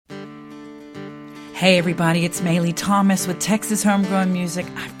Hey everybody, it's Maylee Thomas with Texas Homegrown Music.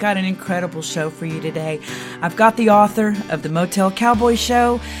 I've got an incredible show for you today. I've got the author of the Motel Cowboy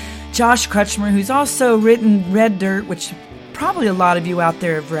Show, Josh Crutchmer, who's also written Red Dirt, which probably a lot of you out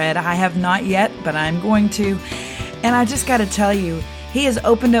there have read. I have not yet, but I'm going to. And I just got to tell you, he has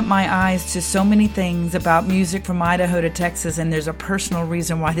opened up my eyes to so many things about music from Idaho to Texas, and there's a personal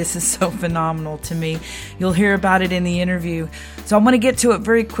reason why this is so phenomenal to me. You'll hear about it in the interview. So I want to get to it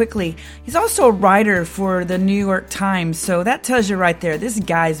very quickly. He's also a writer for the New York Times, so that tells you right there, this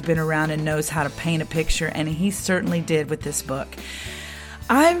guy's been around and knows how to paint a picture, and he certainly did with this book.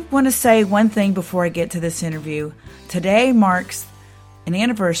 I want to say one thing before I get to this interview. Today marks an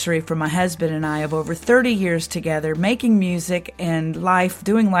anniversary for my husband and I of over 30 years together, making music and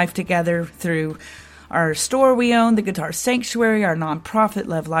doing life together through our store we own, the Guitar Sanctuary, our nonprofit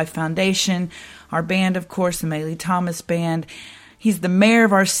Love Life Foundation, our band, of course, the Maylee Thomas Band. He's the mayor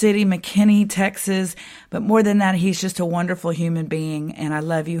of our city, McKinney, Texas. But more than that, he's just a wonderful human being. And I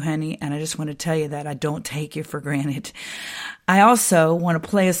love you, honey. And I just want to tell you that I don't take you for granted. I also want to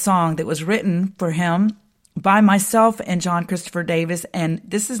play a song that was written for him by myself and John Christopher Davis, and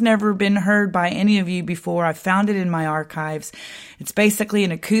this has never been heard by any of you before. I found it in my archives. It's basically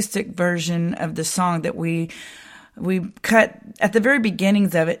an acoustic version of the song that we cut at the very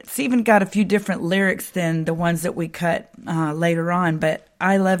beginnings of it. It's even got a few different lyrics than the ones that we cut later on, but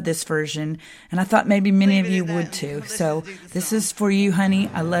I love this version, and I thought maybe many of you would too. So this is for you, honey.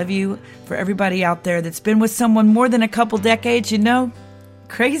 I love you. For everybody out there that's been with someone more than a couple decades, you know,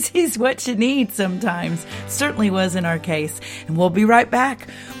 crazy's what you need sometimes. Certainly was in our case. And we'll be right back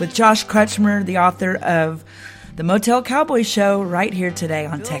with Josh Crutchmer, the author of the Motel Cowboy Show, right here today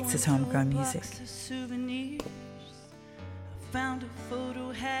on Texas Homegrown Music. I found a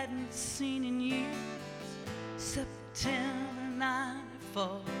photo hadn't seen in years. September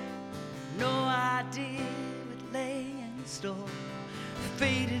 94. No idea what lay in store.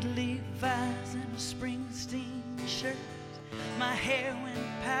 Faded Levi's and a Springsteen shirt. My hair went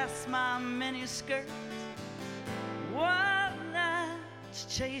past my mini skirt. Wild nights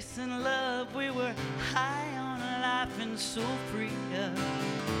chasing love. We were high on life and so free.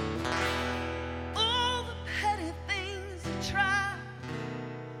 All the petty things that try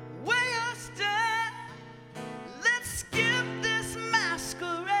weigh us down. Let's skip this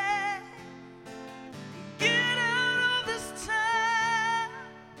masquerade. Get out of this time.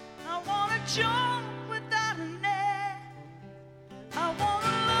 I wanna jump without a net. I want a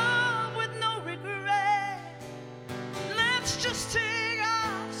love with no regret. Let's just take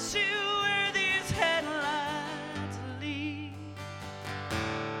off, see where these headlights lead.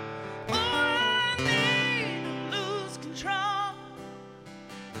 All I need to lose control.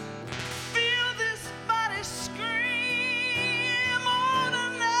 Feel this body scream all the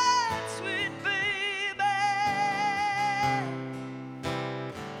night, sweet baby.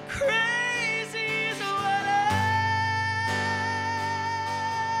 Crazy's what I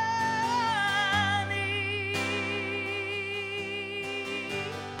need.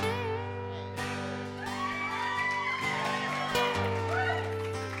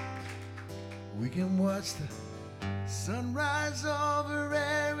 We can watch the sunrise over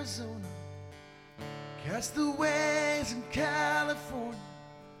Arizona, catch the waves in California,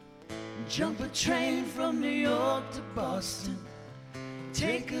 jump a train from New York to Boston,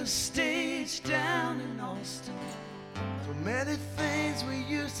 take a stage down in Austin. So many things we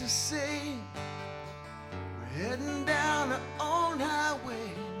used to say, we're heading down our own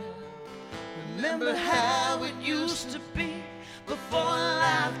highway now. Remember how it used to be before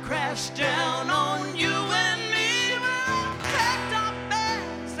life crashed down on you and me. Well, I packed our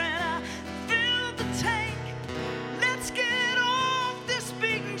bags and I filled the tank. Let's get off this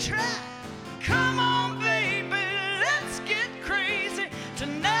beaten track. Come on, baby, let's get crazy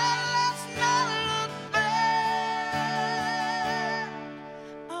tonight. Let's not look back.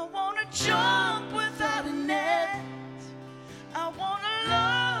 I wanna jump without a net. I wanna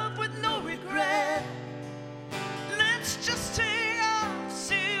love with no regret. Let's just take off,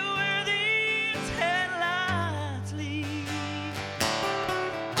 see where these headlights lead.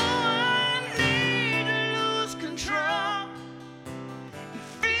 Oh, I need to lose control and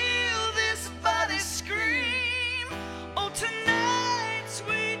feel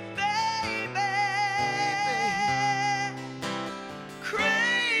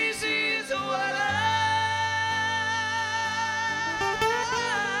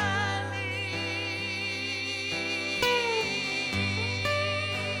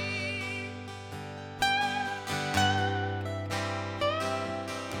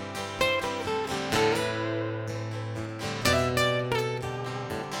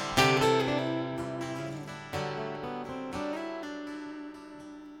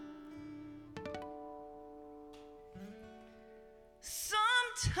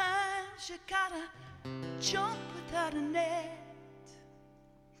Sometimes you gotta jump without a net.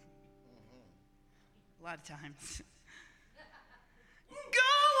 A lot of times. Go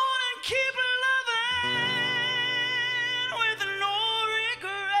on and keep loving with no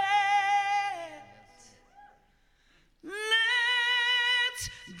regret. Let's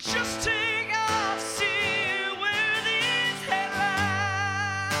just take off, see where these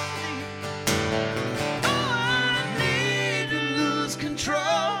headlines lead. Oh, I need to lose control.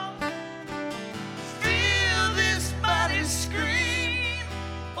 Feel this body scream.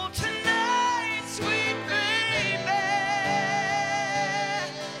 Oh, tonight, sweet baby.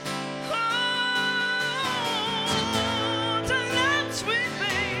 Oh, tonight, sweet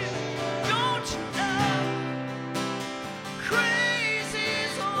baby. Don't you know?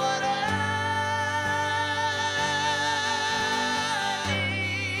 Crazy's what I need.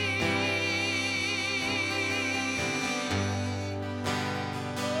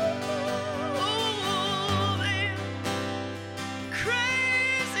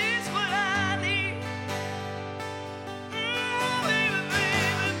 Crazy's what I need. Baby,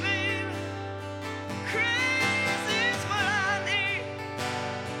 baby, baby. Crazy's what I need.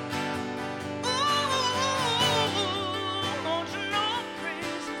 Don't you know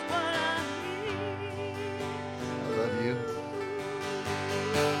crazy's what I need? I love you.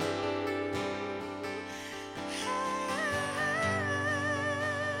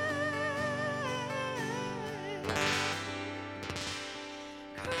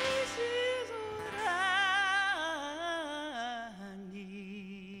 Crazy's what I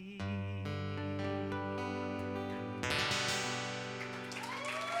need.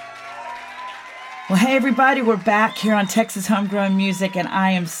 Well, hey, everybody, we're back here on Texas Homegrown Music, and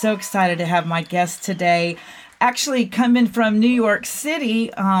I am so excited to have my guest today. Actually, coming from New York City,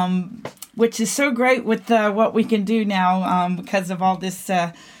 which is so great with what we can do now because of all this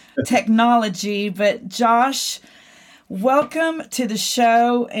technology. But Josh, welcome to the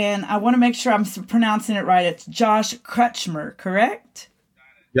show, and I want to make sure I'm pronouncing it right. It's Josh Crutchmer, correct?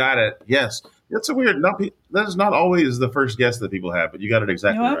 Got it. Yes. It's a weird, that is not always the first guess that people have, but you got it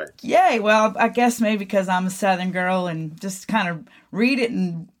exactly right. Yay. Well, I guess maybe because I'm a Southern girl and just kind of read it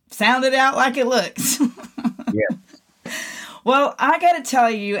and sound it out like it looks. Yeah. Well, I got to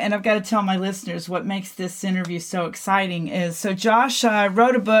tell you, and I've got to tell my listeners what makes this interview so exciting is, so Josh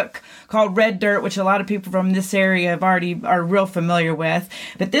wrote a book called Red Dirt, which a lot of people from this area are real familiar with.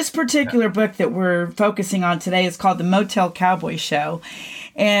 But this particular book that we're focusing on today is called The Motel Cowboy Show.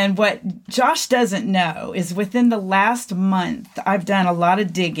 And what Josh doesn't know is within the last month, I've done a lot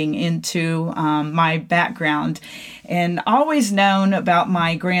of digging into my background and always known about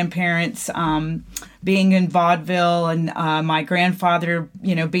my grandparents being in vaudeville and my grandfather,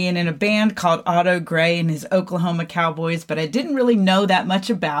 being in a band called Otto Gray and his Oklahoma Cowboys, but I didn't really know that much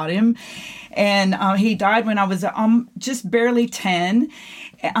about him. And he died when I was just barely 10.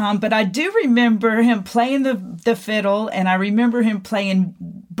 But I do remember him playing the fiddle, and I remember him playing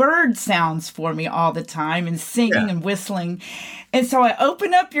bird sounds for me all the time and singing and whistling. And so I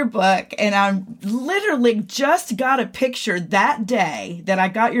opened up your book, and I literally just got a picture that day that I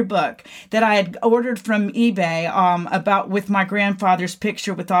got your book that I had ordered from eBay with my grandfather's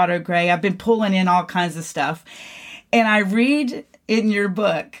picture with Otto Gray. I've been pulling in all kinds of stuff. And I read in your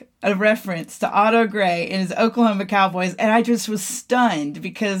book a reference to Otto Gray and his Oklahoma Cowboys, and I just was stunned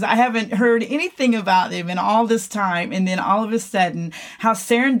because I haven't heard anything about him in all this time, and then all of a sudden, how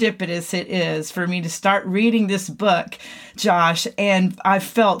serendipitous it is for me to start reading this book, Josh, and I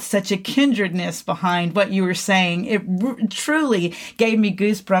felt such a kindredness behind what you were saying. It truly gave me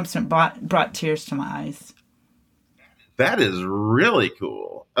goosebumps and brought tears to my eyes. That is really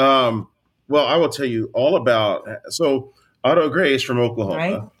cool. Well, I will tell you all about, so Otto Gray is from Oklahoma.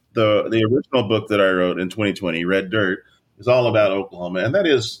 Right. The original book that I wrote in 2020, Red Dirt, is all about Oklahoma, and that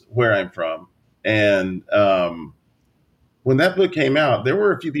is where I'm from. And when that book came out, there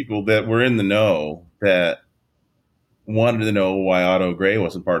were a few people that were in the know that wanted to know why Otto Gray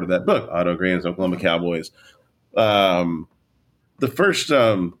wasn't part of that book. Otto Gray and his Oklahoma Cowboys, the first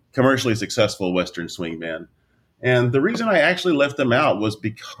commercially successful Western swing band. And the reason I actually left them out was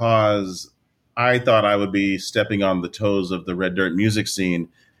because I thought I would be stepping on the toes of the Red Dirt music scene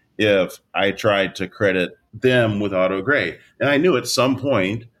if I tried to credit them with Otto Gray. And I knew at some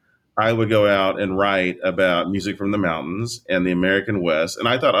point I would go out and write about music from the mountains and the American West, and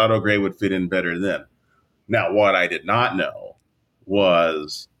I thought Otto Gray would fit in better then. Now, what I did not know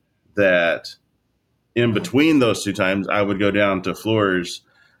was that in between those two times, I would go down to Floors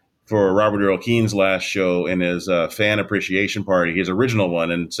for Robert Earl Keen's last show in his fan appreciation party, his original one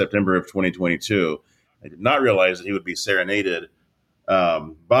in September of 2022. I did not realize that he would be serenaded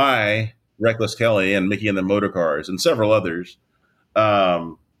by Reckless Kelly and Mickey and the Motorcars and several others,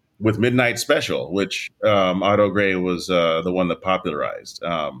 with Midnight Special, which Otto Gray was the one that popularized.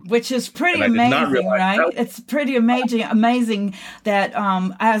 Which is pretty and I did not amazing, realize right? It's pretty amazing that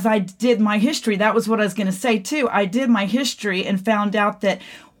as I did my history, that was what I was going to say too. I did my history and found out that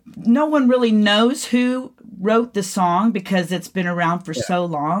no one really knows who wrote the song because it's been around for so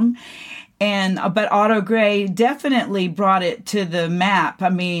long. And but Otto Gray definitely brought it to the map. I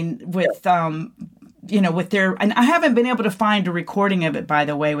mean, with with their, and I haven't been able to find a recording of it, by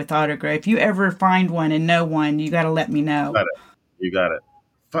the way, with Otto Gray. If you ever find one and know one, you got to let me know. You got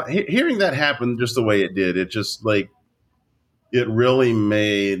it. Hearing that happen just the way it did, it just it really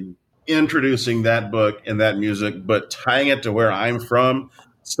made introducing that book and that music, but tying it to where I'm from,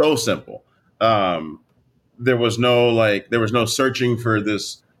 so simple. There was no searching for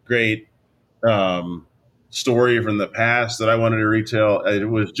this great story from the past that I wanted to retell. It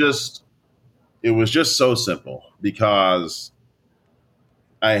was just so simple, because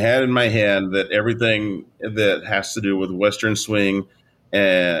I had in my head that everything that has to do with Western swing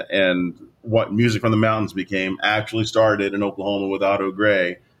and what music from the mountains became actually started in Oklahoma with Otto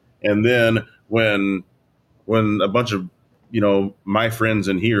Gray. And then when a bunch of, my friends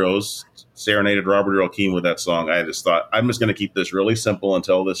and heroes serenaded Robert Earl Keen with that song, I just thought, I'm just going to keep this really simple and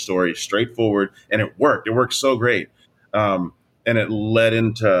tell this story straightforward. And it worked. It worked so great. And it led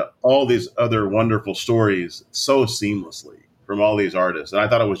into all these other wonderful stories so seamlessly from all these artists. And I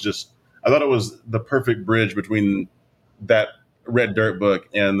thought it was the perfect bridge between that Red Dirt book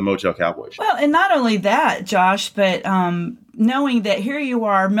and the Motel Cowboy show. Well, and not only that, Josh, but knowing that here you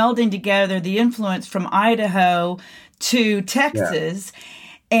are melding together the influence from Idaho to Texas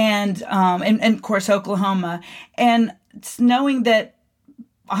and of course Oklahoma, and knowing that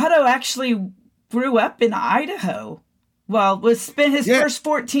Otto actually grew up in Idaho. Well, spent his first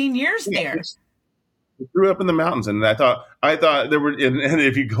 14 years there. He grew up in the mountains, and I thought there were, and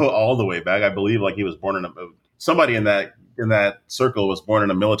if you go all the way back, I believe he was born somebody in that circle was born in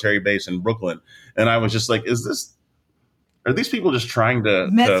a military base in Brooklyn, and I was just like, are these people just trying to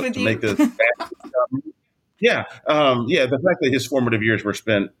make this? Yeah. The fact that his formative years were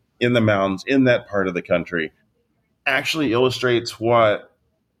spent in the mountains in that part of the country actually illustrates what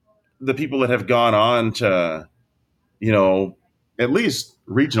the people that have gone on to, at least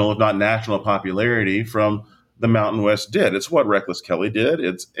regional, if not national popularity from the Mountain West did. It's what Reckless Kelly did.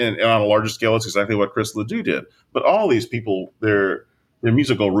 And on a larger scale, it's exactly what Chris Ledoux did. But all these people, their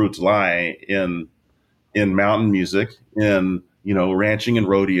musical roots lie in mountain music, in ranching and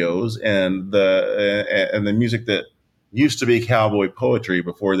rodeos, and the music that used to be cowboy poetry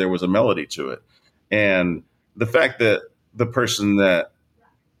before there was a melody to it. And the fact that the person that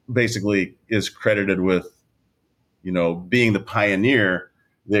basically is credited with, being the pioneer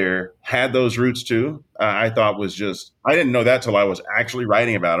there had those roots too, I thought was just, I didn't know that till I was actually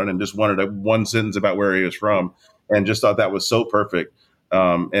writing about it and just wanted one sentence about where he was from, and just thought that was so perfect.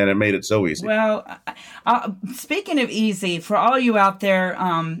 And it made it so easy. Well, speaking of easy, for all you out there,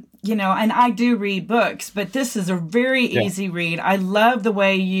 and I do read books, but this is a very easy read. I love the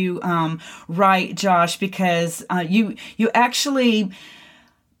way you write, Josh, because you actually,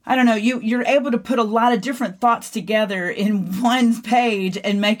 I don't know, you're able to put a lot of different thoughts together in one page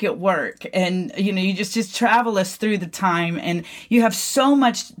and make it work. And, you just travel us through the time, and you have so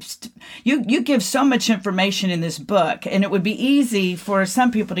much, you give so much information in this book, and it would be easy for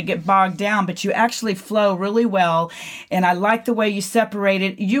some people to get bogged down, but you actually flow really well. And I like the way you separate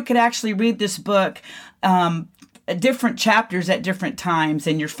it. You could actually read this book, different chapters at different times,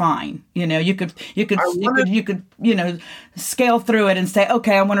 and you're fine. You could scale through it and say,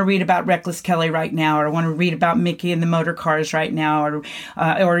 okay, I want to read about Reckless Kelly right now, or I want to read about Mickey and the Motorcars right now, or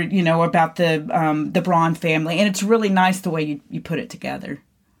about the Braun family. And it's really nice the way you put it together.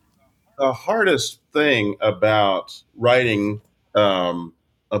 The hardest thing about writing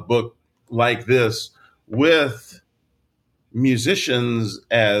a book like this with musicians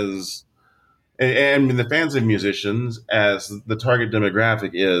and the fans of musicians as the target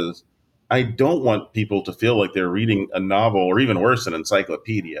demographic is, I don't want people to feel like they're reading a novel, or even worse, an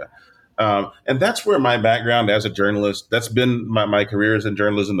encyclopedia. And that's where my background as a journalist, that's been my career is in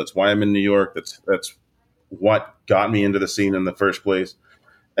journalism. That's why I'm in New York. That's what got me into the scene in the first place.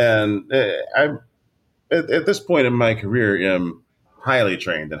 And I'm at this point in my career, am highly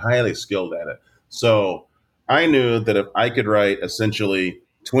trained and highly skilled at it. So I knew that if I could write essentially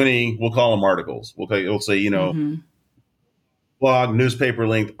 20, we'll call them articles. We'll say, blog, newspaper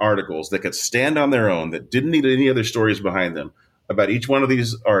length articles that could stand on their own, that didn't need any other stories behind them about each one of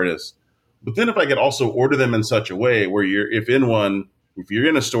these artists. But then if I could also order them in such a way where if in one If you're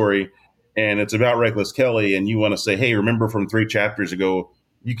in a story and it's about Reckless Kelly and you want to say, hey, remember from 3 chapters ago,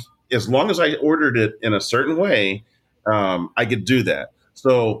 you, as long as I ordered it in a certain way, I could do that.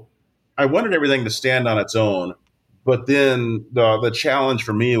 So I wanted everything to stand on its own. But then the challenge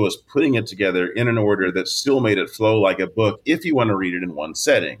for me was putting it together in an order that still made it flow like a book if you want to read it in one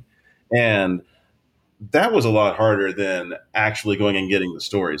setting. And that was a lot harder than actually going and getting the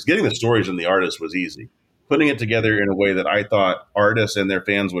stories. Getting the stories and the artists was easy. Putting it together in a way that I thought artists and their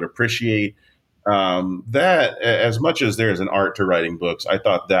fans would appreciate, that as much as there's an art to writing books, I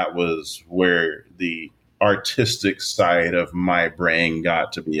thought that was where the artistic side of my brain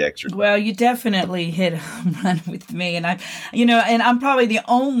got to be exercised. Well, you definitely hit a home run with me, and I'm probably the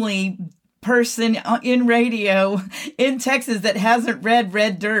only person in radio in Texas that hasn't read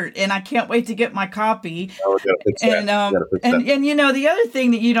Red Dirt, and I can't wait to get my copy. And the other thing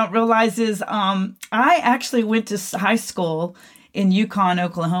that you don't realize is I actually went to high school in Yukon,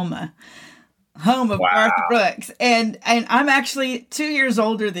 Oklahoma, home of Garth Brooks, and I'm actually 2 years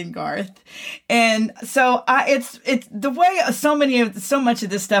older than Garth, and so it's the way so much of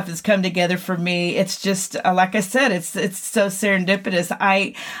this stuff has come together for me. It's just like I said, it's so serendipitous.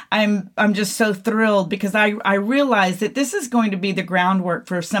 I'm just so thrilled because I realize that this is going to be the groundwork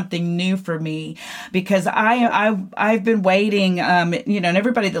for something new for me, because I've been waiting, and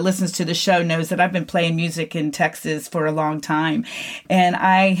everybody that listens to the show knows that I've been playing music in Texas for a long time, and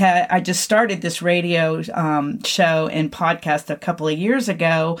I just started this radio show and podcast a couple of years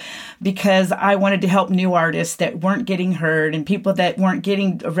ago because I wanted to help new artists that weren't getting heard and people that weren't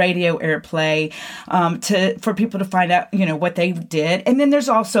getting radio airplay, for people to find out what they did. And then there's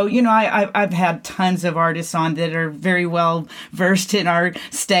also I've had tons of artists on that are very well versed in our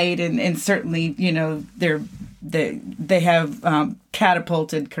state, and certainly they have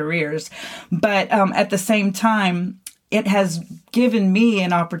catapulted careers, but at the same time, it has given me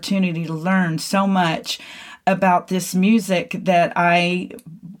an opportunity to learn so much about this music that I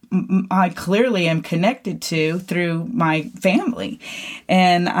clearly am connected to through my family.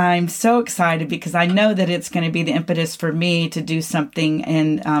 And I'm so excited because I know that it's going to be the impetus for me to do something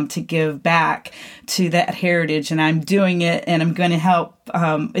and to give back to that heritage. And I'm doing it, and I'm going to help.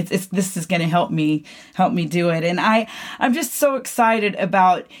 This is going to help me do it. And I'm just so excited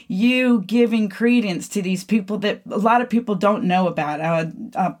about you giving credence to these people that a lot of people don't know about.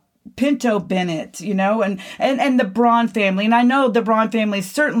 Pinto Bennett, and the Braun family. And I know the Braun family is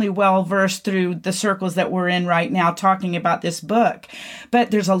certainly well versed through the circles that we're in right now talking about this book.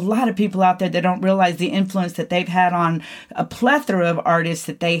 But there's a lot of people out there that don't realize the influence that they've had on a plethora of artists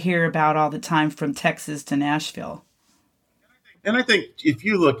that they hear about all the time, from Texas to Nashville. And I think if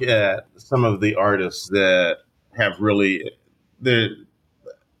you look at some of the artists that have really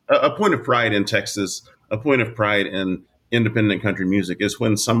a point of pride in Texas, a point of pride in independent country music, is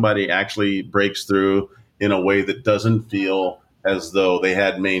when somebody actually breaks through in a way that doesn't feel as though they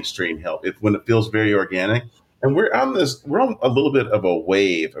had mainstream help. When it feels very organic. And we're on a little bit of a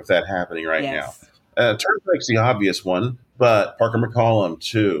wave of that happening right now. Turnpike's the obvious one, but Parker McCollum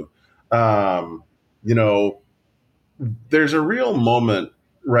too. There's a real moment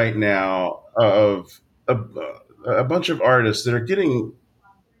right now of a bunch of artists that are getting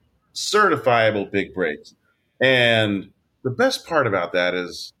certifiable big breaks. And the best part about that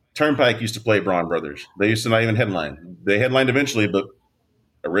is Turnpike used to play Braun Brothers. They used to not even headline. They headlined eventually, but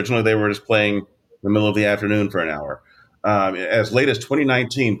originally they were just playing in the middle of the afternoon for an hour. As late as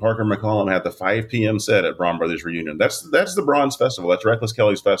 2019, Parker McCollum had the 5 p.m. set at Braun Brothers Reunion. That's the Braun's festival. That's Reckless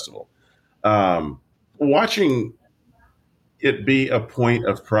Kelly's festival. Watching it be a point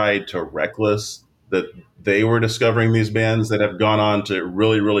of pride to Reckless that they were discovering these bands that have gone on to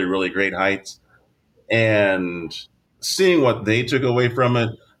really, really, really great heights, and seeing what they took away from it,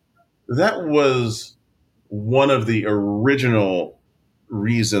 that was one of the original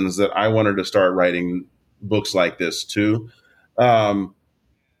reasons that I wanted to start writing books like this too. And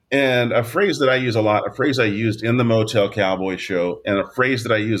a phrase that I use a lot, a phrase I used in the Motel Cowboy show, and a phrase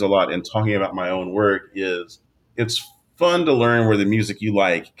that I use a lot in talking about my own work is, it's fun to learn where the music you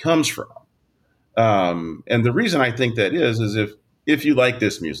like comes from. And the reason I think that is if you like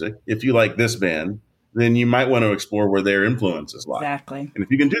this music, if you like this band, then you might want to explore where their influences lie. Exactly. And if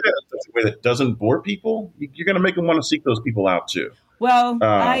you can do that in such a way that doesn't bore people, you're going to make them want to seek those people out too. Well,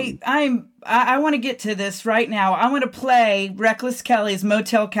 I'm I want to get to this right now. I want to play Reckless Kelly's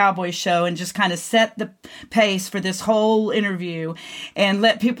Motel Cowboy Show and just kind of set the pace for this whole interview and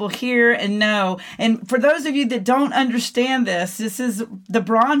let people hear and know. And for those of you that don't understand this is the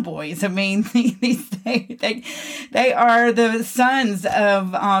Braun Boys. I mean, they are the sons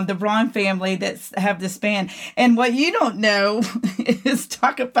of the Braun family that have this band. And what you don't know is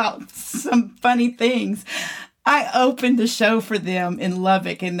talk about some funny things. I opened the show for them in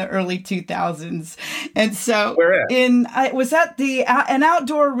Lubbock in the early 2000s, and so it was at an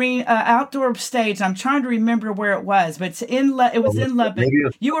outdoor arena, outdoor stage. I'm trying to remember where it was, but in Lubbock.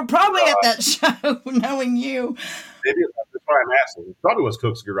 You were probably at that show, knowing you. Maybe that's why I'm asking. It probably was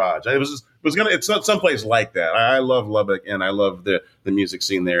Cook's Garage. It's someplace like that. I love Lubbock, and I love the music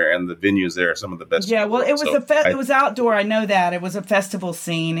scene there, and the venues there are some of the best. Yeah, well, it was it was outdoor. I know that it was a festival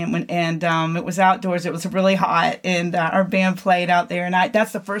scene, and it was outdoors. It was really hot, and our band played out there, and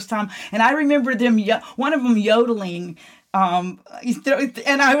that's the first time. And I remember one of them yodeling. And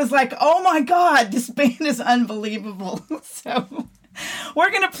I was like, "Oh my God, this band is unbelievable!" So. We're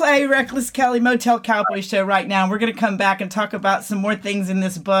going to play Reckless Kelly Motel Cowboy Show right now. We're going to come back and talk about some more things in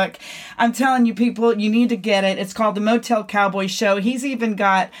this book. I'm telling you, people, you need to get it. It's called The Motel Cowboy Show. He's even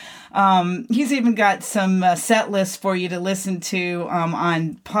got some set lists for you to listen to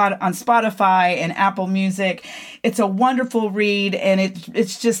on Spotify and Apple Music. It's a wonderful read, and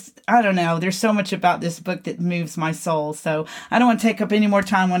it's just, I don't know, there's so much about this book that moves my soul. So I don't want to take up any more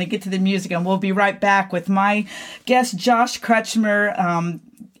time. I want to get to the music, and we'll be right back with my guest, Josh Crutchmer,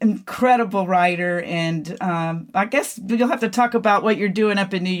 incredible writer, and I guess you'll have to talk about what you're doing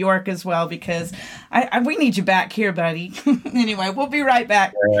up in New York as well, because we need you back here, buddy. Anyway, we'll be right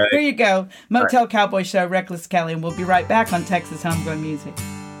back. Right. Here you go. Motel Cowboy Show, Reckless Kelly, and we'll be right back on Texas Homegrown Music.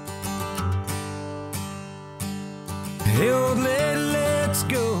 Hey, old lady, let's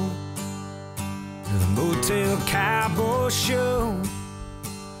go to the Motel Cowboy Show.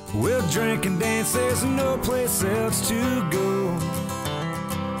 We'll drink and dance, there's no place else to go.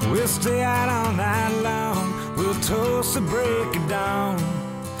 We'll stay out all night long, we'll toast the break of dawn.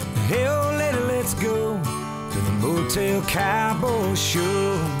 Hey, old lady, let's go to the Motel Cowboy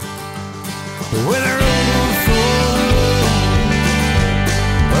Show. Well, the road won't fall,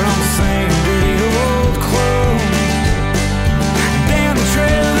 but on the same dirty old clothes. Down the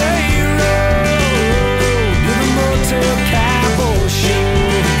trail they rode to the Motel Cowboy Show,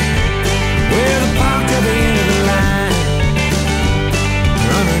 where the park at the end of the line,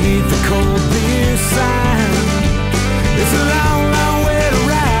 underneath the cold beer sign. It's a long, long way to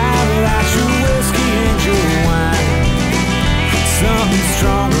ride without your whiskey and your wine. Something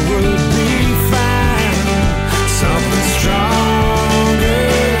stronger would be fine. Something stronger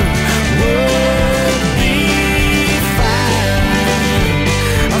would be fine.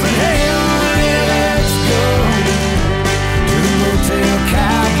 I said, hey, oh, let's go to the Motel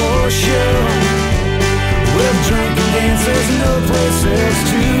Cowboy Show. We'll drink and dance, there's no place else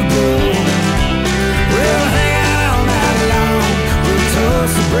to go. We'll hang out all night long, we'll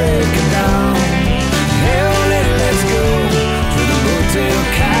toast the break of dawn. Hey, oh, let's go to the Motel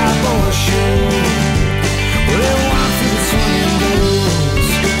Cowboy Show. We'll walk through the swinging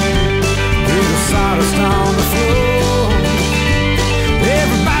doors, through the sawdust on the floor.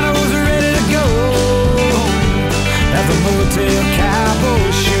 Everybody was ready to go at the Motel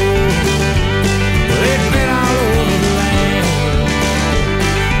Cowboy Show. They've been all over the land,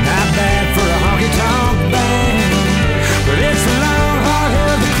 not bad for a honky-tonk band, but it's a long, hard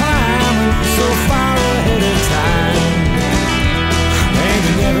hill to climb when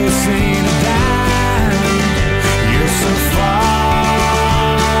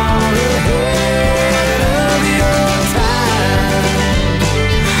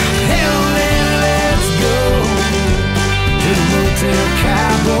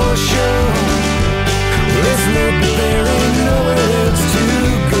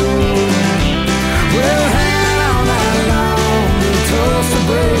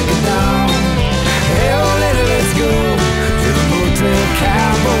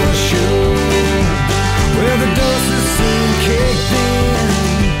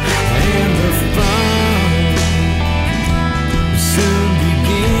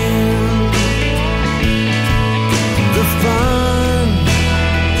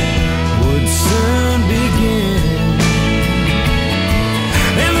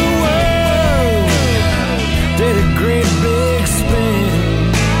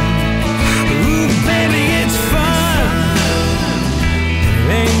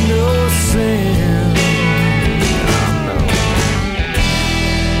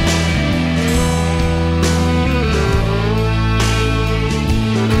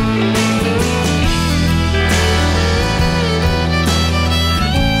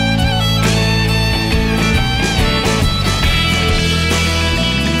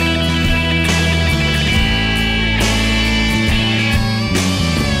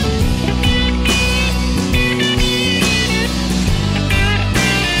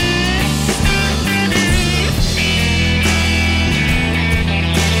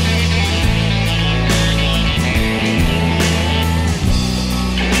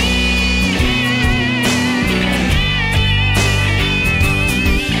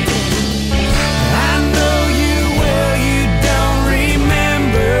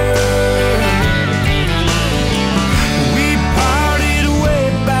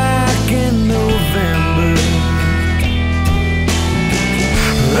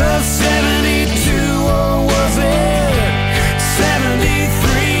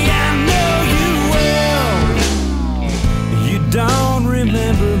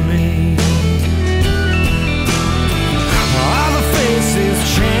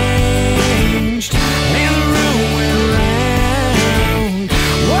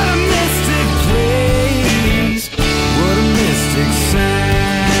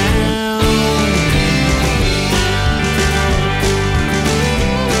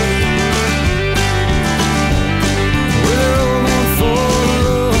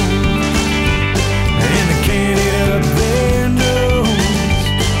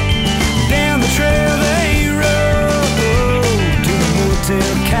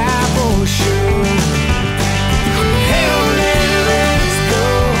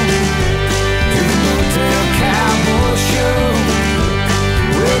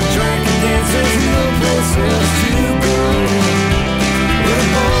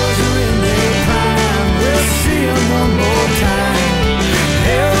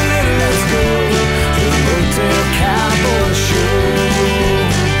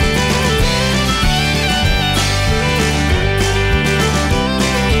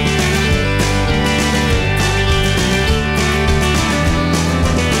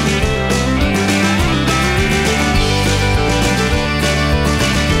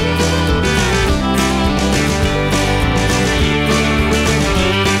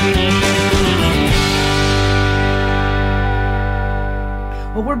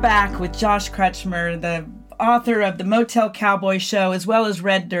back with Josh Crutchmer, the author of the Motel Cowboy Show, as well as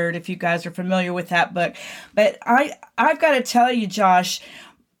Red Dirt, if you guys are familiar with that book. But I've got to tell you, Josh,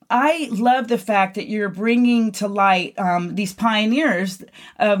 I love the fact that you're bringing to light these pioneers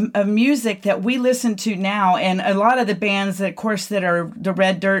of music that we listen to now, and a lot of the bands, of course, that are the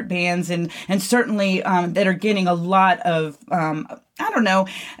Red Dirt bands, and certainly that are getting a lot of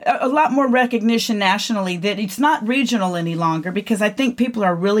a lot more recognition nationally, that it's not regional any longer, because I think people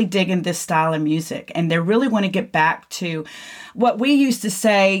are really digging this style of music, and they really want to get back to what we used to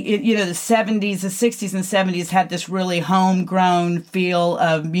say, the 70s, the 60s and 70s had this really homegrown feel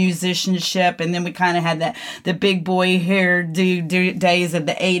of musicianship. And then we kind of had the big boy hair days of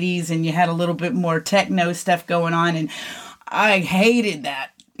the 80s, and you had a little bit more techno stuff going on. And I hated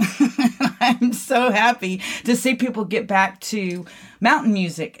that. I'm so happy to see people get back to mountain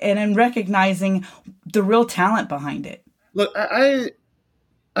music and in recognizing the real talent behind it. Look, I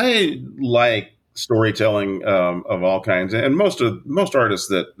like storytelling of all kinds, and most artists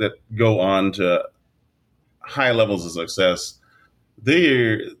that go on to high levels of success,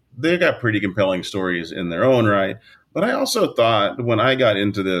 they got pretty compelling stories in their own right. But I also thought, when I got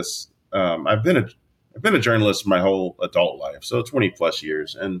into this, I've been a journalist my whole adult life, so 20 plus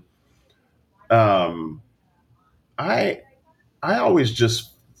years, and I always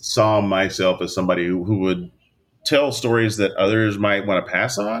just saw myself as somebody who would tell stories that others might want to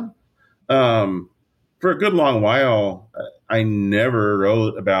pass on. For a good long while, I never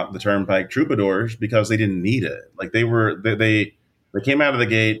wrote about the Turnpike Troubadours because they didn't need it. Like, they came out of the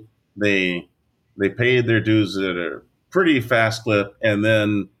gate, they paid their dues at a pretty fast clip, and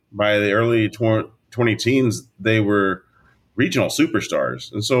then by the early 20 teens, they were regional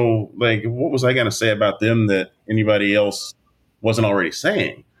superstars. And so, like, what was I going to say about them that anybody else wasn't already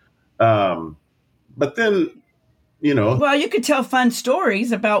saying? But then, well, you could tell fun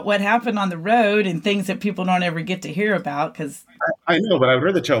stories about what happened on the road and things that people don't ever get to hear about. Because I know, but I'd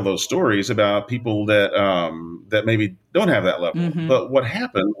rather tell those stories about people that that maybe don't have that level. Mm-hmm. But what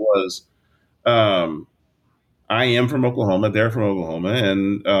happened was, I am from Oklahoma. They're from Oklahoma,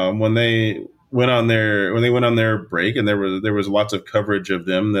 and when they went on their break, and there was lots of coverage of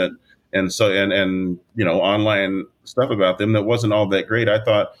them and online stuff about them that wasn't all that great. I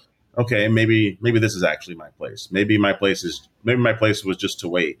thought, okay, maybe this is actually my place. Maybe my place was just to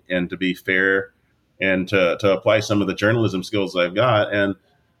wait and to be fair and to apply some of the journalism skills I've got. And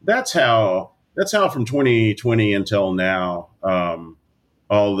that's how from 2020 until now,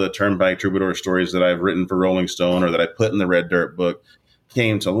 all the Turnpike Troubadour stories that I've written for Rolling Stone or that I put in the Red Dirt book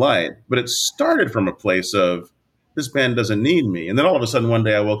came to light. But it started from a place of, this band doesn't need me. And then all of a sudden one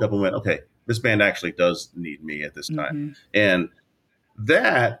day I woke up and went, okay, this band actually does need me at this time. Mm-hmm. And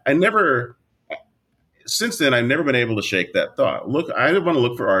that since then, I've never been able to shake that thought. Look, I want to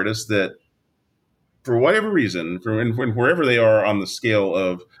look for artists that, for whatever reason, wherever they are on the scale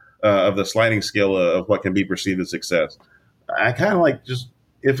of the sliding scale of what can be perceived as success, I kind of like, just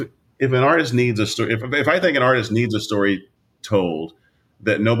if an artist needs a story, if I think an artist needs a story told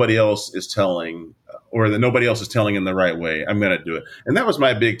that nobody else is telling, or that nobody else is telling in the right way, I'm going to do it. And that was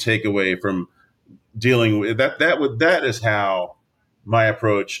my big takeaway from dealing with that. That is how my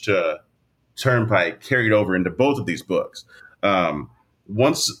approach to Turnpike carried over into both of these books.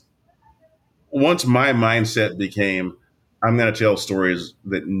 Once my mindset became, I'm going to tell stories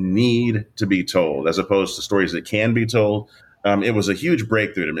that need to be told as opposed to stories that can be told, it was a huge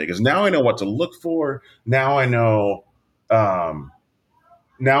breakthrough to me, because now I know what to look for. Now I know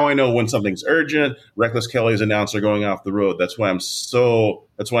when something's urgent. Reckless Kelly's announcer going off the road. That's why I'm so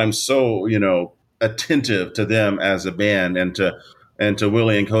attentive to them as a band, and to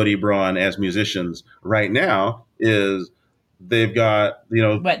Willie and Cody Braun as musicians right now. Is they've got,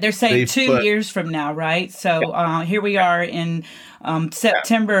 but they're saying 2 years from now, right? So here we are in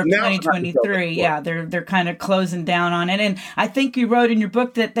September of 2023. Yeah, they're kind of closing down on it. And I think you wrote in your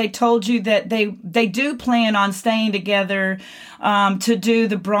book that they told you that they do plan on staying together to do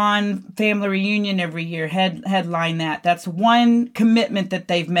the Braun family reunion every year. Headline that. That's one commitment that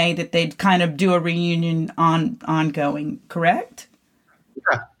they've made, that they'd kind of do a reunion ongoing. Correct?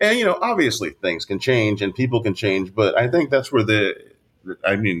 Yeah. And, obviously things can change and people can change, but I think that's where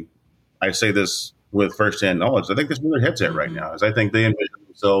I say this with firsthand knowledge. I think that's where their head's at right now, is I think they envision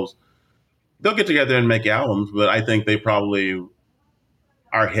themselves, they'll get together and make albums, but I think they probably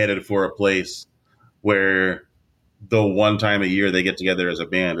are headed for a place where the one time a year they get together as a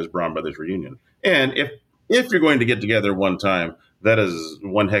band is Braun Brothers Reunion. And if you're going to get together one time, that is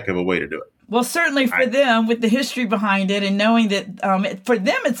one heck of a way to do it. Well, certainly for them, with the history behind it and knowing that for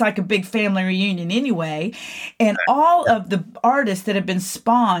them, it's like a big family reunion anyway. And all of the artists that have been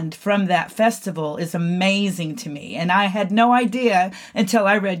spawned from that festival is amazing to me. And I had no idea until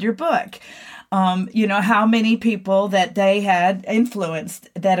I read your book. How many people that they had influenced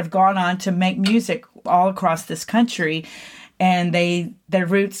that have gone on to make music all across this country, and their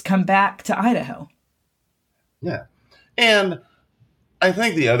roots come back to Idaho. Yeah. And I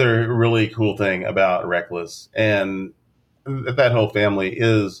think the other really cool thing about Reckless and that whole family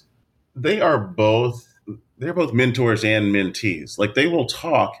is they're both mentors and mentees. Like they will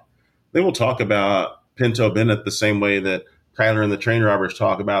talk about Pinto Bennett the same way that Tyler and the Train Robbers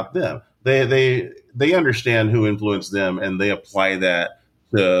talk about them. They understand who influenced them, and they apply that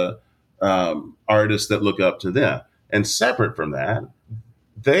to artists that look up to them. And separate from that,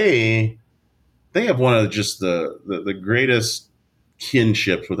 they have one of just the greatest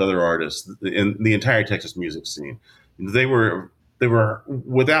kinships with other artists in the entire Texas music scene. They were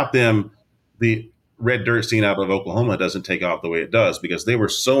without them, the red dirt scene out of Oklahoma doesn't take off the way it does, because they were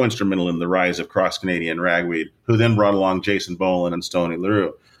so instrumental in the rise of Cross Canadian Ragweed, who then brought along Jason Boland and Stoney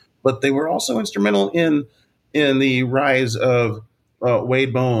LaRue. But they were also instrumental in the rise of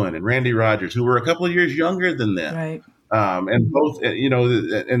Wade Bowen and Randy Rogers, who were a couple of years younger than them. Right. And both,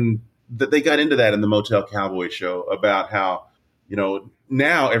 and that they got into that in the Motel Cowboy show about how,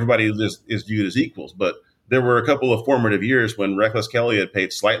 now everybody is viewed as equals, but there were a couple of formative years when Reckless Kelly had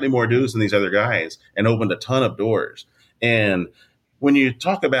paid slightly more dues than these other guys and opened a ton of doors. And when you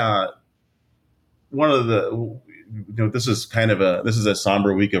talk about one of the, this is a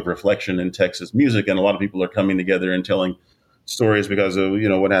somber week of reflection in Texas music, and a lot of people are coming together and telling stories because of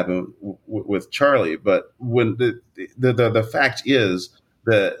what happened with Charlie. But when the fact is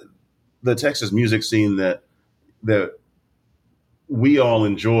that the Texas music scene that we all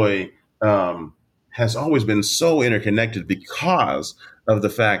enjoy has always been so interconnected because of the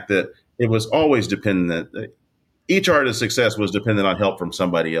fact that it was always dependent. Each artist's success was dependent on help from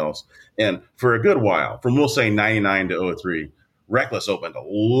somebody else. And for a good while, from we'll say 99 to 03, Reckless opened a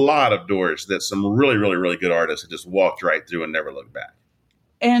lot of doors that some really, really, really good artists had just walked right through and never looked back.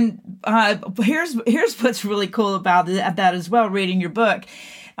 And here's what's really cool about that as well, reading your book.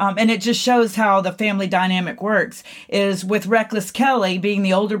 And it just shows how the family dynamic works, is with Reckless Kelly being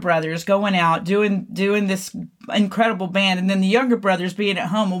the older brothers going out, doing this incredible band, and then the younger brothers being at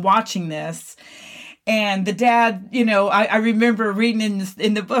home and watching this. And the dad, I remember reading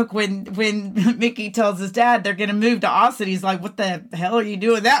in the book when Mickey tells his dad they're going to move to Austin. He's like, "What the hell are you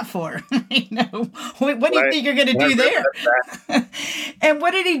doing that for? What do you think you're going to do there?" And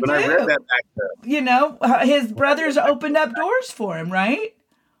what did he do? I read that back his brothers opened up doors for him, right?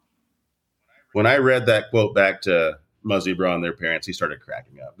 When I read that quote back to Muzzy Bra and their parents, he started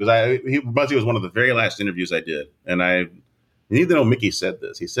cracking up, because Muzzy was one of the very last interviews I did, and even though Mickey said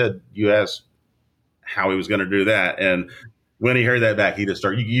this, he said, "You asked how he was going to do that," and when he heard that back, he just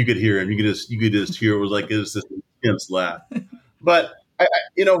started. You could hear him. You could just hear it was like this intense laugh. But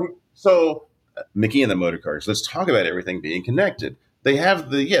so Mickey and the Motor Cars. Let's talk about everything being connected. They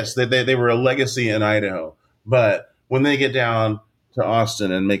have they were a legacy in Idaho, but when they get down to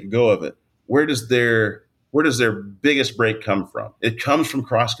Austin and make a go of it, where does their biggest break come from? It comes from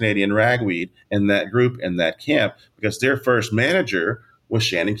Cross Canadian Ragweed and that group and that camp, because their first manager was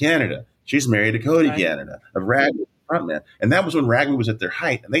Shannon Canada. She's married to Cody Canada of Ragweed frontman. And that was when Ragweed was at their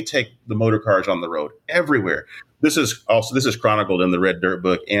height, and they take the Motor Cars on the road everywhere. This is chronicled in the Red Dirt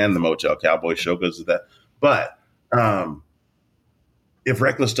book and the Motel Cowboy show because of that. But if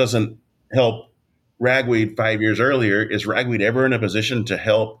Reckless doesn't help Ragweed 5 years earlier, is Ragweed ever in a position to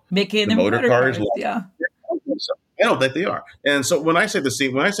help Mickey and the Motor Cars? Yeah. I don't think they are. And so when I say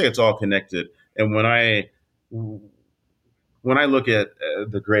it's all connected, and when I look at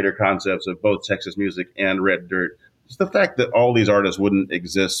the greater concepts of both Texas music and Red Dirt, it's the fact that all these artists wouldn't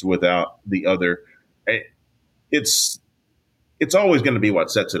exist without the other. It's always going to be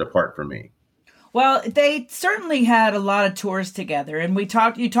what sets it apart for me. Well, they certainly had a lot of tours together, and you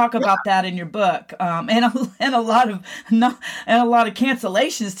talk about that in your book, and a lot of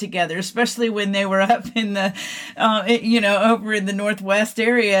cancellations together, especially when they were up in the, over in the Northwest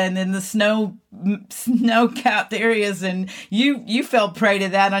area and in the snow-capped areas, and you fell prey to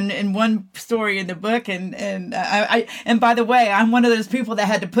that in one story in the book, and by the way, I'm one of those people that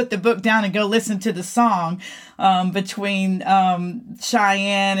had to put the book down and go listen to the song between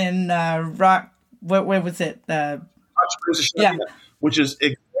Cheyenne and Rock. What was it? Which is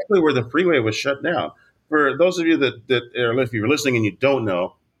exactly where the freeway was shut down. For those of you that are, if you're listening and you don't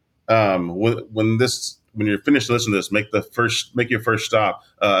know, when this when you're finished listening to this, make your first stop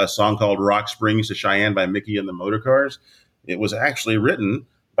a song called "Rock Springs to Cheyenne" by Mickey and the Motorcars. It was actually written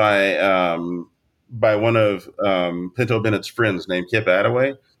by one of Pinto Bennett's friends named Kip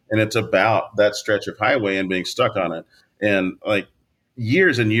Attaway, and it's about that stretch of highway and being stuck on it. And like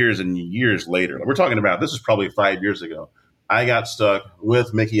years and years and years later, we're talking about, this is probably 5 years ago, I got stuck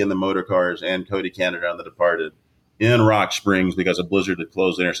with Mickey and the Motorcars and Cody Canada on The Departed in Rock Springs because a blizzard had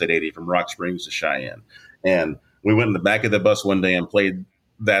closed Interstate 80 from Rock Springs to Cheyenne. And we went in the back of the bus one day and played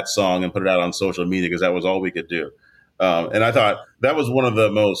that song and put it out on social media because that was all we could do. And I thought that was one of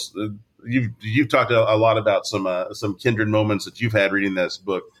the most, you've talked a lot about some kindred moments that you've had reading this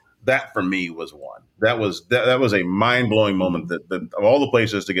book. That for me was one. That was a mind blowing moment that of all the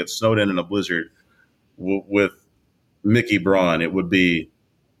places to get snowed in a blizzard with Mickey Braun, it would be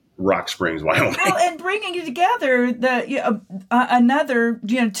Rock Springs, Wyoming. Well, and bringing it together, another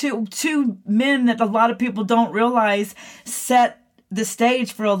two men that a lot of people don't realize set the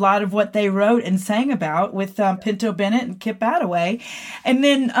stage for a lot of what they wrote and sang about with Pinto Bennett and Kip Attaway. And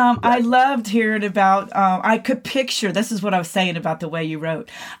then I loved hearing about, I could picture, this is what I was saying about the way you wrote.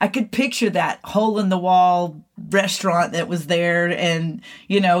 I could picture that hole in the wall restaurant that was there. And,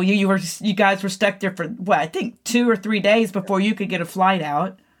 you guys were stuck there for I think 2 or 3 days before you could get a flight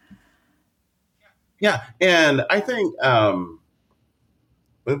out. Yeah. And I think,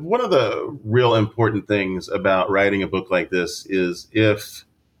 one of the real important things about writing a book like this is if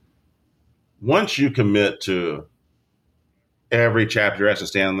once you commit to every chapter has to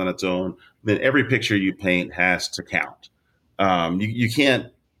stand on its own, then every picture you paint has to count. You can't,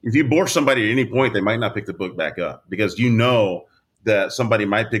 if you bore somebody at any point, they might not pick the book back up because that somebody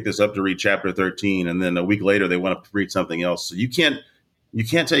might pick this up to read chapter 13 and then a week later they want to read something else. So you can't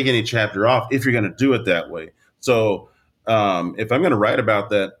take any chapter off if you're going to do it that way. So if I'm going to write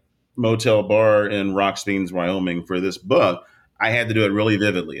about that motel bar in Rock Springs, Wyoming for this book, I had to do it really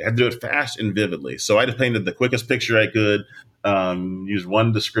vividly. I had to do it fast and vividly. So I just painted the quickest picture I could, used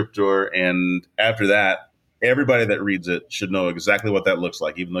one descriptor. And after that, everybody that reads it should know exactly what that looks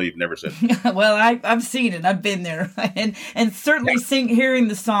like, even though you've never seen it. Well, I've seen it. I've been there. and certainly hearing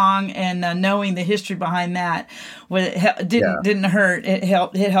the song and knowing the history behind that didn't hurt. It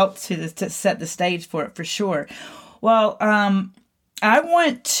helped to set the stage for it for sure. Well, I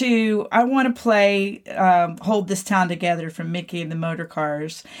want to play "Hold This Town Together" from Mickey and the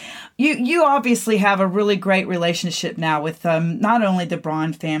Motorcars. You obviously have a really great relationship now with not only the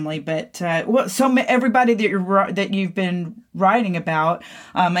Braun family, but everybody that you've been writing about,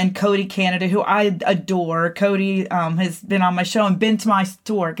 and Cody Canada, who I adore. Cody has been on my show and been to my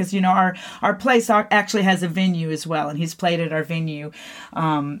tour because our place actually has a venue as well, and he's played at our venue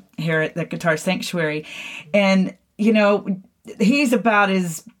here at the Guitar Sanctuary, and he's about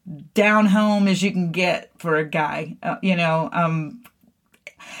as down home as you can get for a guy,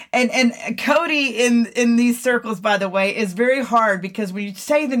 and Cody in these circles, by the way, is very hard because when you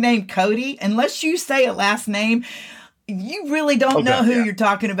say the name Cody, unless you say a last name, you really don't know who you're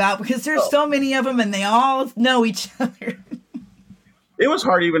talking about because there's so many of them and they all know each other. It was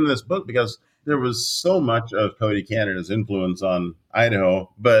hard even in this book because there was so much of Cody Canada's influence on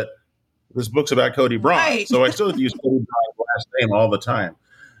Idaho, but this book's about Cody Braun. Right. So I still use Cody Braun's last name all the time.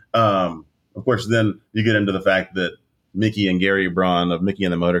 Of course, then you get into the fact that Mickey and Gary Braun of Mickey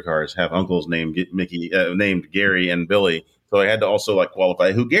and the Motorcars have uncles named Gary and Billy. So I had to also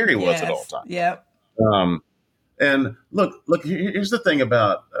qualify who Gary was at all times. Yep. And look, here's the thing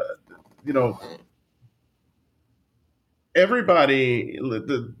about, everybody,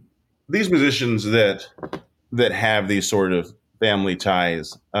 these musicians that have these sort of family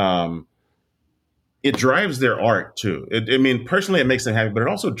ties, it drives their art too. Personally, it makes them happy, but it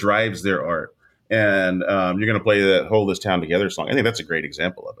also drives their art. And you're going to play that "Hold This Town Together" song. I think that's a great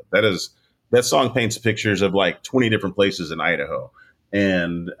example of it. That song paints pictures of 20 different places in Idaho.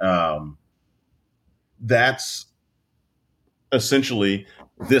 And that's essentially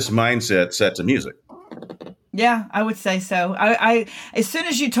this mindset set to music. Yeah, I would say so. I as soon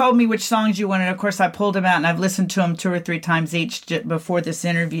as you told me which songs you wanted, of course, I pulled them out and I've listened to them 2 or 3 times each before this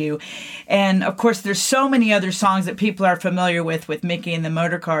interview. And of course, there's so many other songs that people are familiar with Mickey and the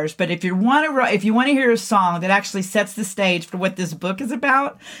Motorcars. But if you want to hear a song that actually sets the stage for what this book is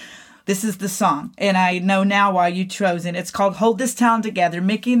about, this is the song. And I know now why you chose it. It's called "Hold This Town Together,"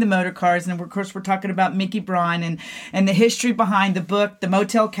 Mickey and the Motorcars. And of course, we're talking about Mickey Braun and the history behind the book, the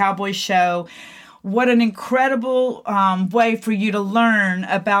Motel Cowboy Show. what an incredible way for you to learn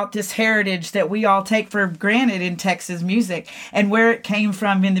about this heritage that we all take for granted in Texas music and where it came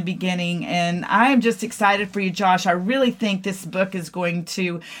from in the beginning. And I'm just excited for you, Josh. I really think this book is going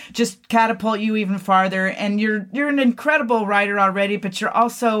to just catapult you even farther. And you're an incredible writer already, but you're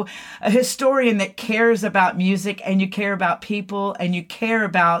also a historian that cares about music, and you care about people, and you care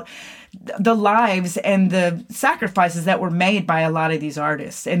about the lives and the sacrifices that were made by a lot of these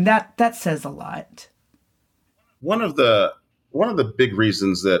artists. And that says a lot. One of the big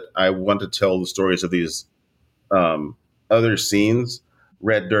reasons that I want to tell the stories of these other scenes,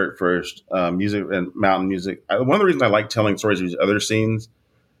 Red Dirt first, music and mountain music. One of the reasons I like telling stories of these other scenes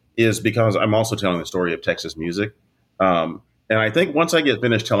is because I'm also telling the story of Texas music. And I think once I get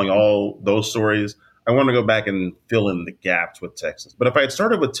finished telling all those stories, I want to go back and fill in the gaps with Texas. But if I had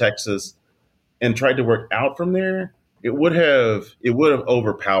started with Texas and tried to work out from there, it would have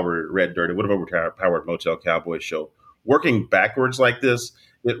overpowered Red Dirt. It would have overpowered Motel Cowboy Show. Working backwards like this,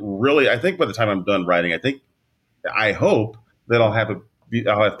 it really, I think by the time I'm done writing, I hope that I'll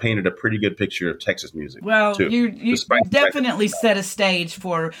have painted a pretty good picture of Texas music. Well, too, you definitely set a stage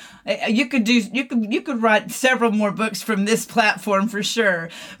for. You could write several more books from this platform for sure.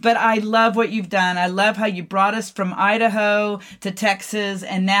 But I love what you've done. I love how you brought us from Idaho to Texas,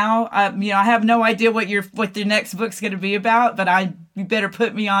 and now I have no idea what your next book's going to be about. But you better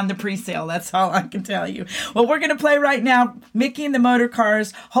put me on the pre-sale. That's all I can tell you. Well, we're going to play right now. Mickey and the Motor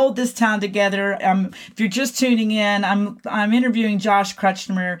Cars, Hold This Town Together. If you're just tuning in, I'm interviewing Josh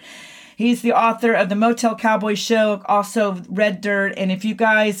Crutchmer. He's the author of the Motel Cowboy Show, also Red Dirt. And if you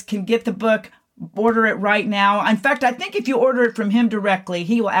guys can get the book, order it right now. In fact, I think if you order it from him directly,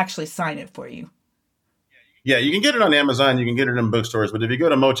 he will actually sign it for you. Yeah, you can get it on Amazon. You can get it in bookstores. But if you go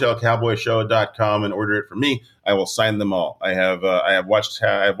to motelcowboyshow.com and order it from me, I will sign them all. I have watched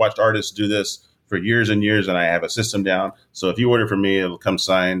artists do this for years and years, and I have a system down. So if you order from me, it'll come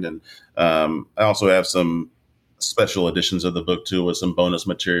signed. And I also have some special editions of the book too, with some bonus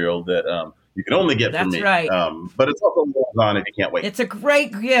material that you can only get from me. That's right. But it's also on Amazon if you can't wait. It's a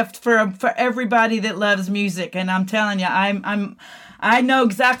great gift for everybody that loves music, and I'm telling you, I know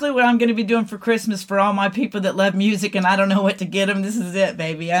exactly what I'm going to be doing for Christmas for all my people that love music, and I don't know what to get them. This is it,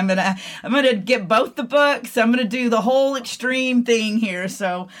 baby. I'm gonna get both the books. I'm gonna do the whole extreme thing here.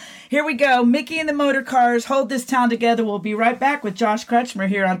 So here we go. Mickey and the Motor Cars, Hold This Town Together. We'll be right back with Josh Crutchmer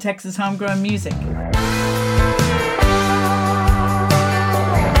here on Texas Homegrown Music.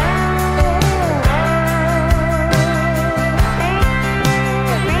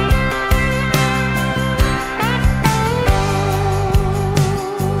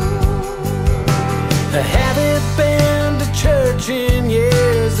 I haven't been to church in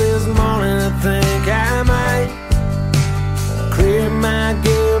years. This morning I think I might clear my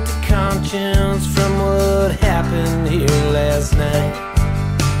guilty conscience from what happened here last night.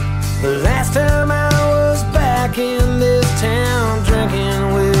 The last time I was back in this town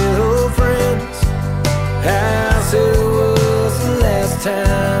drinking with old friends, I said it was the last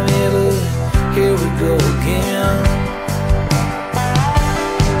time, yeah, but here we go again.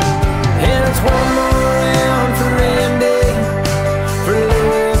 And it's one more round for Randy, for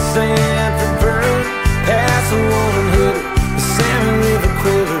Lewis and for Bert, past the womanhood, the Salmon River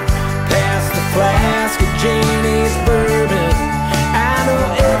Quiver, past the flask of Janie's bourbon. I know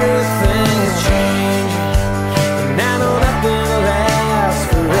everything is changing, and I know nothing lasts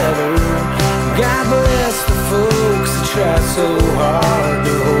forever. God bless the folks that try so hard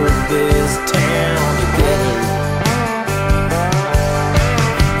to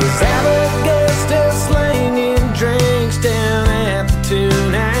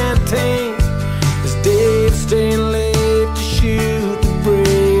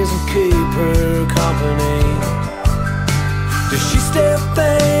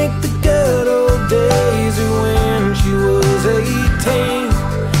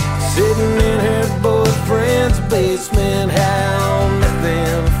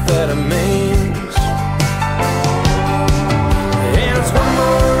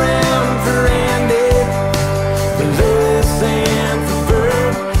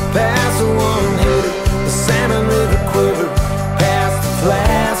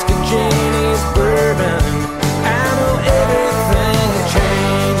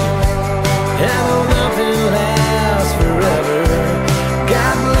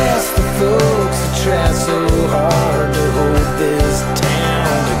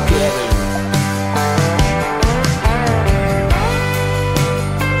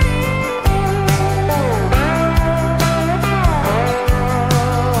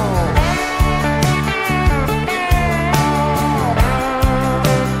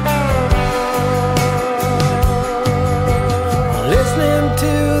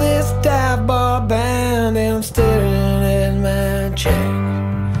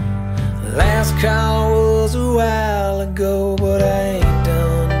Call was a while ago, but I ain't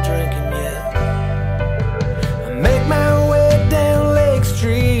done drinking yet. I make my way down Lake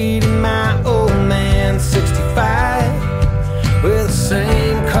Street in my old man 65, with the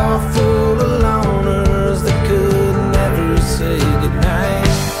same car full of loners that could never say goodnight.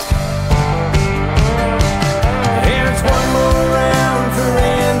 And it's one more round for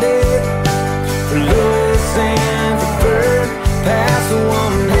Randy, for Louis and for Bert, past the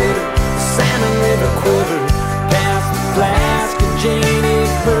one hitter, the Santa River quiver, past the flask of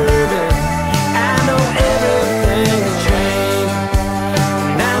Janie's bourbon. I know everything has changed,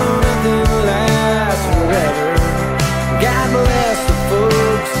 and I know nothing lasts forever. God bless the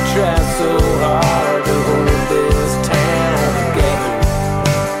folks who tried so hard to hold this town together.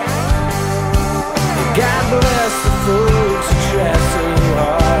 God bless the folks who tried so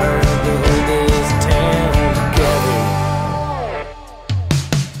hard to hold this town together.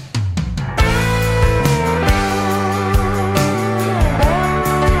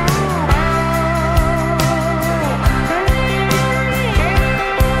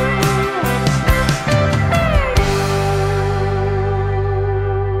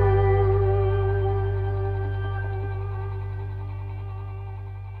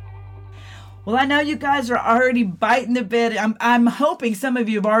 Well, I know you guys are already biting the bit. I'm hoping some of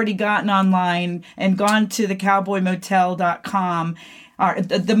you have already gotten online and gone to the cowboymotel.com or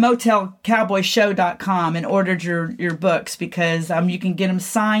the motelcowboyshow.com and ordered your books, because you can get them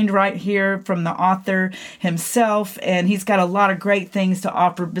signed right here from the author himself, and he's got a lot of great things to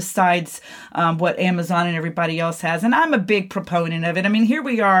offer besides what Amazon and everybody else has. And I'm a big proponent of it. I mean, here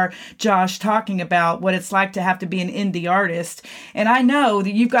we are, Josh, talking about what it's like to have to be an indie artist, and I know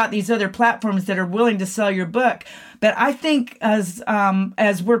that you've got these other platforms that are willing to sell your book. But I think as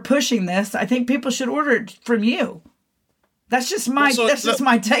we're pushing this, I think people should order it from you. That's just my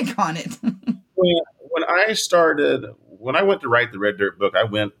take on it. when I went to write the Red Dirt book, I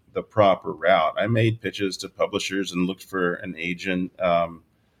went the proper route. I made pitches to publishers and looked for an agent.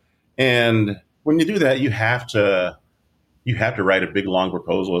 And when you do that, you have to write a big long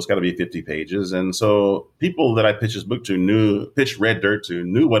proposal. It's got to be 50 pages. And so people that I pitched Red Dirt to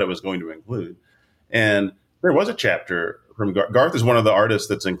knew what it was going to include. And there was a chapter from Garth is one of the artists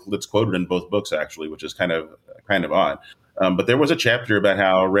that's quoted in both books, actually, which is kind of odd. But there was a chapter about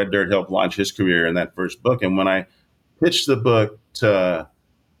how Red Dirt helped launch his career in that first book. And when I pitched the book to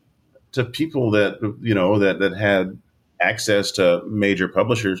people that, that had access to major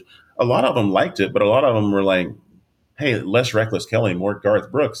publishers, a lot of them liked it, but a lot of them were like, hey, less Reckless Kelly, more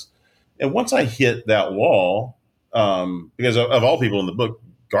Garth Brooks. And once I hit that wall, because of all people in the book,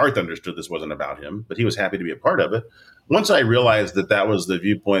 Garth understood this wasn't about him, but he was happy to be a part of it. Once I realized that was the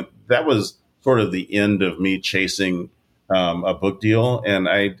viewpoint, that was sort of the end of me chasing a book deal. And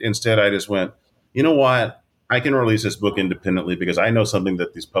I just went, you know what? I can release this book independently because I know something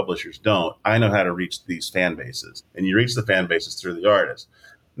that these publishers don't. I know how to reach these fan bases, and you reach the fan bases through the artist.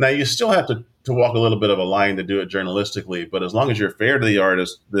 Now, you still have to walk a little bit of a line to do it journalistically, but as long as you're fair to the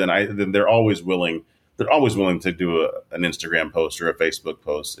artist, then they're always willing. They're always willing to do an Instagram post or a Facebook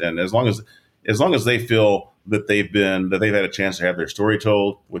post, and as long as they feel that they've had a chance to have their story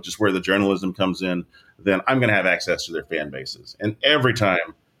told, which is where the journalism comes in, then I'm going to have access to their fan bases. And every time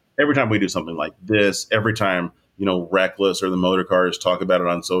we do something like this, every time Reckless or the Motor Cars talk about it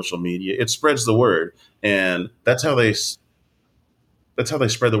on social media, it spreads the word, and that's how they spread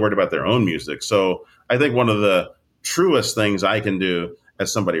the word about their own music. So I think one of the truest things I can do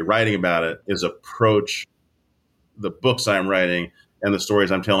as somebody writing about it is approach the books I'm writing and the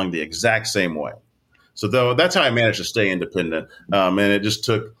stories I'm telling the exact same way. So that's how I managed to stay independent. And it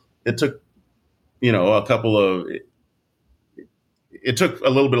took it took a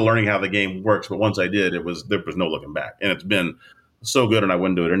little bit of learning how the game works, but once I did, there was no looking back, and it's been so good, and I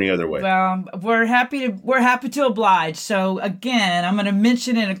wouldn't do it any other way. Well, we're happy to oblige. So again, I'm going to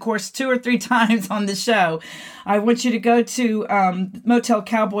mention it, of course, 2 or 3 times on the show. I want you to go to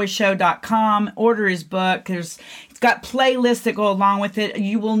motelcowboyshow.com, order his book. It's got playlists that go along with it.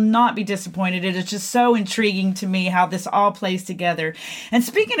 You will not be disappointed. It is just so intriguing to me how this all plays together. And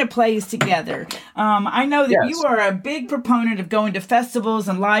speaking of plays together, I know that you are a big proponent of going to festivals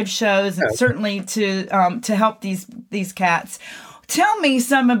and live shows, and certainly to help these cats. Tell me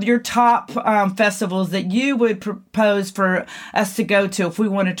some of your top festivals that you would propose for us to go to if we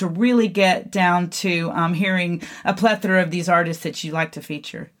wanted to really get down to hearing a plethora of these artists that you like to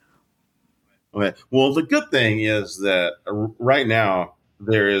feature. Okay. Well, the good thing is that right now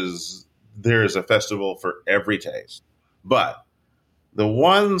there is a festival for every taste, but the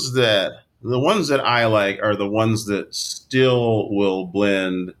ones that I like are the ones that still will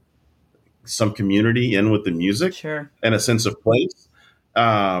blend some community in with the music Sure. and a sense of place.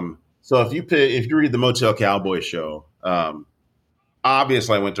 So if you read the Motel Cowboy show,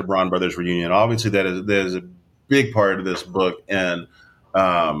 obviously I went to Braun Brothers reunion. Obviously that is a big part of this book, and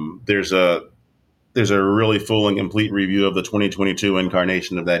there's a really full and complete review of the 2022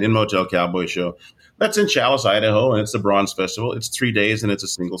 incarnation of that in Motel Cowboy show. That's in Chalice, Idaho, and it's the Bronze Festival. It's 3 days and it's a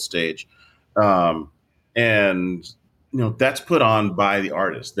single stage. And that's put on by the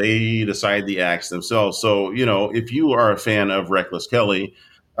artist. They decide the acts themselves. So, if you are a fan of Reckless Kelly,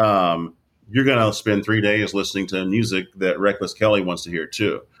 you're going to spend 3 days listening to music that Reckless Kelly wants to hear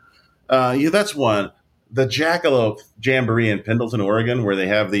too. That's one. The Jackalope Jamboree in Pendleton, Oregon, where they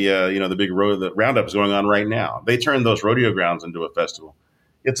have the big the roundups going on right now. They turned those rodeo grounds into a festival.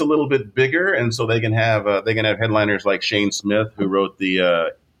 It's a little bit bigger, and so they can have headliners like Shane Smith, who wrote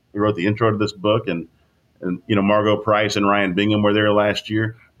the intro to this book, and Margot Price and Ryan Bingham were there last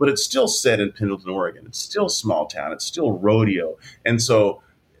year. But it's still set in Pendleton, Oregon. It's still small town. It's still rodeo, and so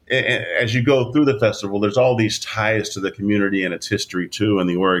as you go through the festival, there's all these ties to the community and its history too, and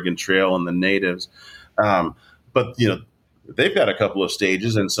the Oregon Trail and the natives. But they've got a couple of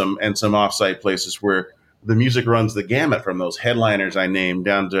stages and some offsite places where the music runs the gamut from those headliners I named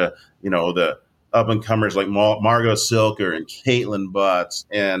down to the up and comers like Margot Silker and Caitlin Butts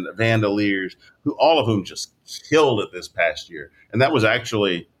and Vandaliers, all of whom just killed it this past year. And that was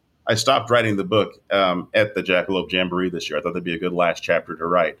actually, I stopped writing the book at the Jackalope Jamboree this year. I thought that'd be a good last chapter to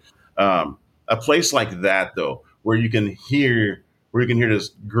write. A place like that, though, where you can hear this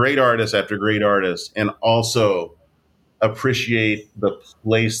great artist after great artist and also appreciate the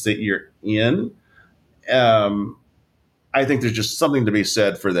place that you're in. I think there's just something to be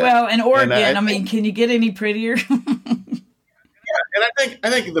said for that. Well, in Oregon, I mean, can you get any prettier? Yeah, and I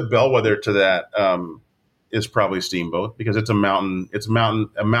think the bellwether to that is probably Steamboat, because it's a mountain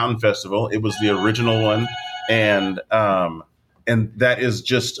festival. It was the original one, and that is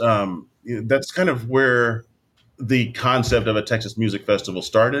just that's kind of where the concept of a Texas music festival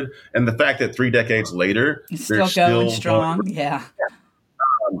started, and the fact that 3 decades later it's still going strong. Yeah.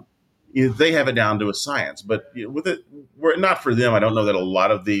 They have it down to a science, but with it, were it not for them, I don't know that a lot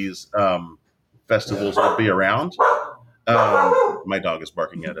of these festivals would be around. My dog is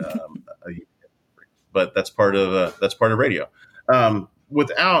barking at but that's part of radio.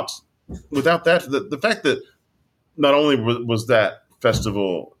 Without that, the fact that not only was that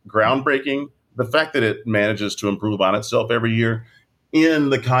festival groundbreaking, the fact that it manages to improve on itself every year in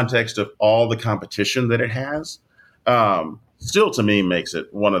the context of all the competition that it has, still to me makes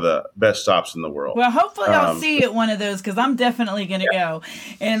it one of the best stops in the world. Well, hopefully I'll see you at one of those, because I'm definitely going to go.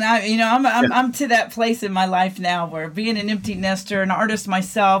 And I'm to that place in my life now where being an empty nester, an artist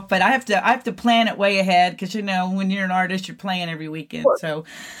myself, but I have to plan it way ahead, because when you're an artist, you're playing every weekend. So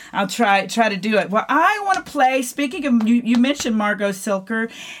I'll try to do it. Well, I want to play. Speaking of, you mentioned Margot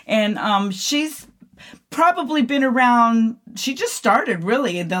Silker, and she's probably been around. She just started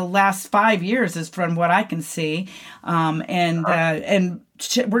really in the last 5 years, is from what I can see. And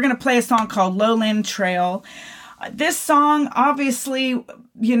we're going to play a song called Lowland Trail. This song obviously,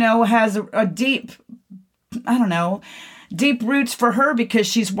 has a deep, deep roots for her, because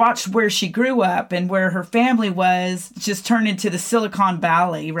she's watched where she grew up and where her family was just turned into the Silicon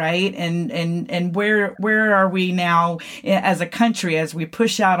Valley, right? And where are we now as a country as we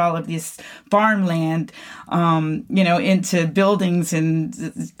push out all of this farmland, into buildings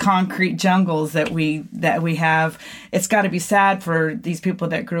and concrete jungles that we have. It's got to be sad for these people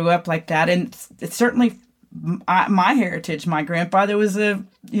that grew up like that, and it's certainly my heritage. My grandfather was a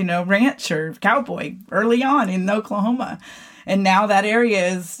rancher, cowboy early on in Oklahoma, and now that area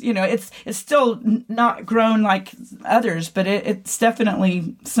is it's still not grown like others, but it's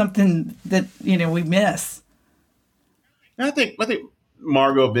definitely something that we miss. And I think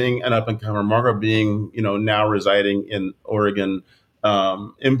Margot being an up and comer, Margot being now residing in Oregon,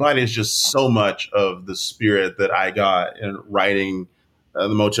 embodies just so much of the spirit that I got in writing the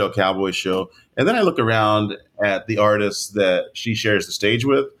Motel Cowboy show. And then I look around at the artists that she shares the stage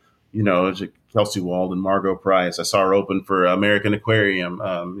with, Kelsey Walden, Margot Price. I saw her open for American Aquarium.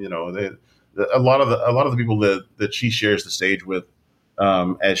 A lot of the people that she shares the stage with,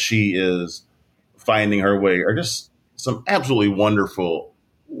 as she is finding her way, are just some absolutely wonderful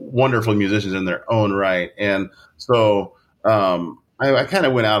musicians in their own right. And so I kind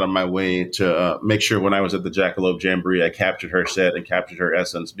of went out of my way to make sure when I was at the Jackalope Jamboree, I captured her set and captured her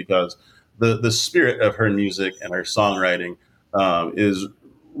essence, because the spirit of her music and her songwriting is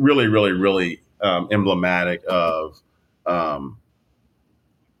really, really, really emblematic of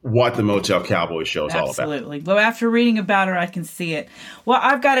what the Motel Cowboy show is all about. Absolutely. Well, after reading about her, I can see it. Well,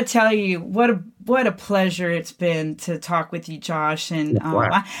 I've got to tell you, what a pleasure it's been to talk with you, Josh. And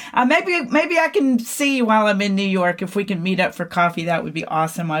maybe I can see you while I'm in New York. If we can meet up for coffee, that would be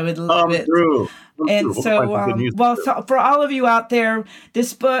awesome. I would love it. And so for all of you out there,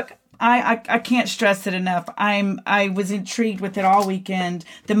 this book, I can't stress it enough. I was intrigued with it all weekend.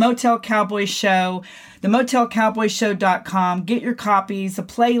 The Motel Cowboy Show, themotelcowboyshow.com. Get your copies. The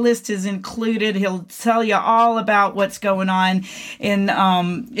playlist is included. He'll tell you all about what's going on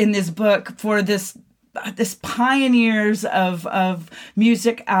in this book for this pioneers of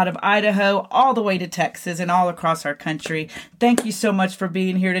music out of Idaho all the way to Texas and all across our country. Thank you so much for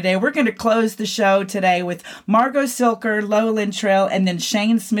being here today. We're going to close the show today with Margot Silker, Lowland Trail, and then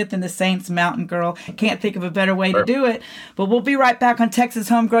Shane Smith and the Saints, Mountain Girl. Can't think of a better way to do it, but we'll be right back on Texas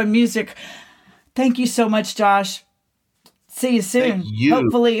Homegrown Music. Thank you so much, Josh. See you soon.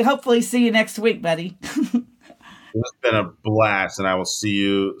 Hopefully see you next week, buddy. It's been a blast, and I will see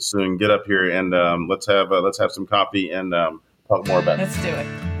you soon. Get up here and let's have some coffee and talk more about it. Let's do it.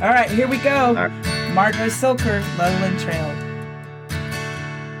 All right, here we go. All right. Margot Silker, Lowland Trail.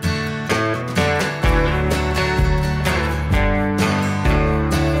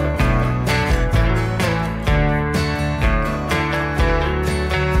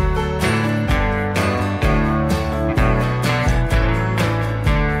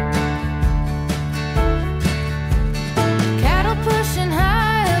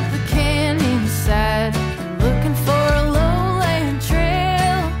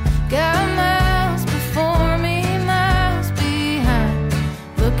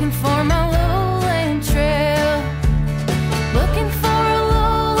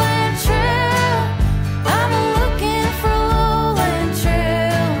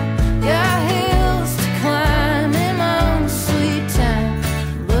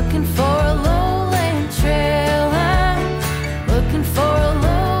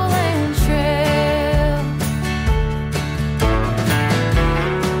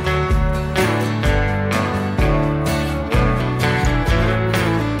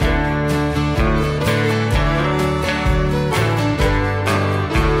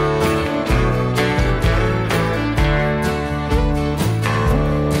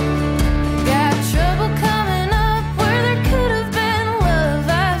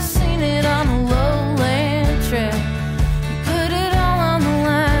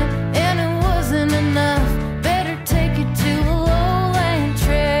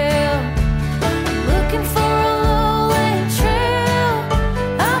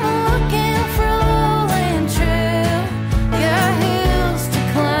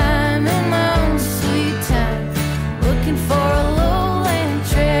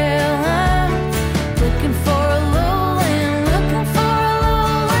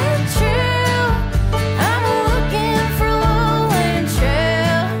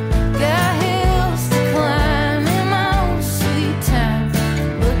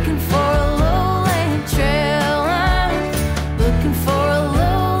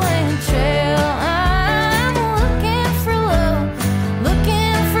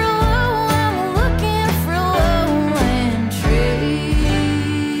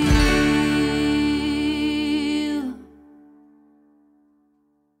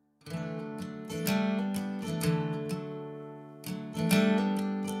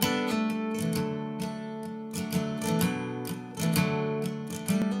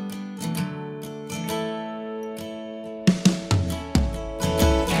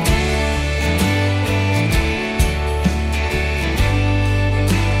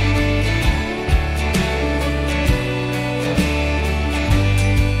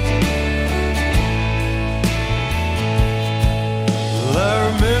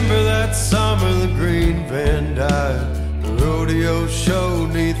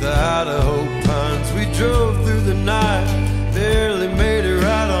 the Idaho pines. We drove through the night, barely made it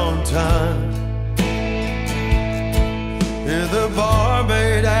right on time. And the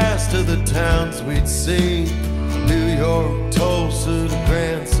barmaid asked of the towns we'd seen, New York, Tulsa to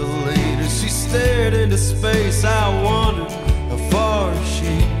Grand Saline. As she stared into space, I wondered how far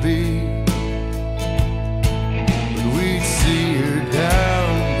she'd be. But we'd see her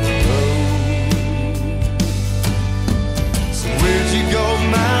down the road. So where'd you go,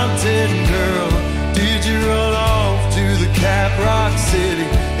 mountain girl? Did you run off to the Cap Rock City?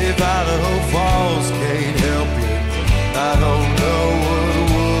 If Idaho Falls can't help you, I don't know what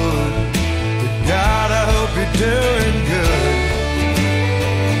would. But God, I hope you're doing good.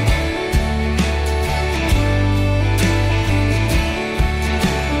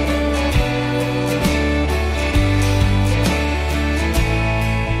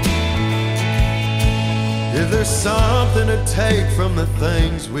 If there's something to take from the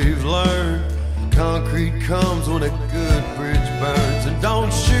things we've learned, concrete comes when a good bridge burns. And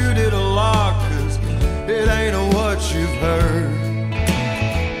don't shoot it a lot, 'cause it ain't what you've heard.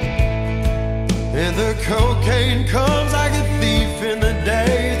 And the cocaine comes like a thief in the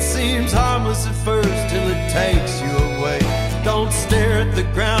day. It seems harmless at first till it takes you away. Don't stare at the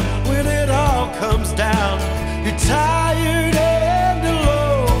ground when it all comes down. You're tired and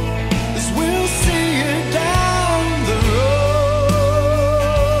alone, 'cause we'll see you down the road.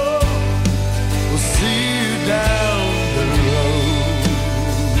 We'll see you down the road.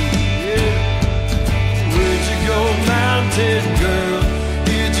 Yeah. Where'd you go, mountain girl?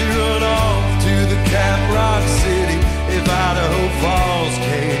 Did you run off to the Cap Rock City? If Idaho Falls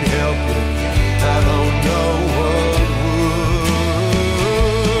can't help you, I don't know what would.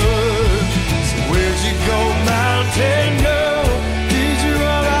 So where'd you go, mountain girl? Did you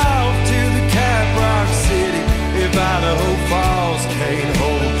run off to the Cap Rock City? If Idaho Falls can't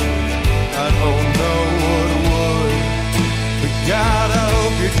hold you, I don't know what would. But God, I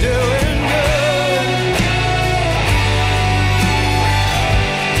hope you're doing good.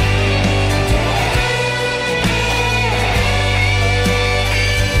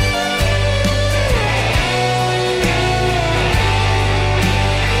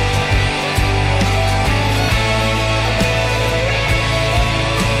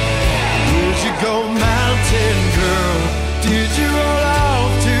 Go mountain girl, did you roll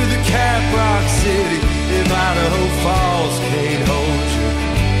off to the Cap Rock City? If Idaho Falls can't hold you,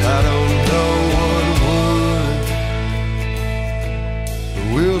 I don't know what would. But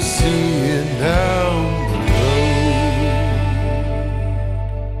we'll see you down the road.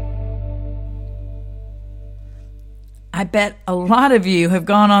 I bet a lot of you have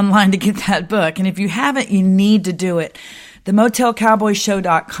gone online to get that book, and if you haven't, you need to do it.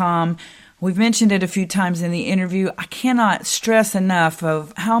 TheMotelCowboyShow.com. We've mentioned it a few times in the interview. I cannot stress enough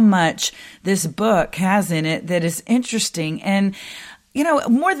of how much this book has in it that is interesting. And, you know,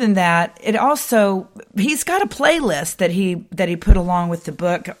 more than that, it also, he's got a playlist that he put along with the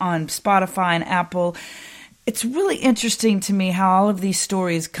book on Spotify and Apple. It's really interesting to me how all of these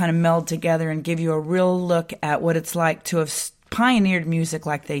stories kind of meld together and give you a real look at what it's like to have pioneered music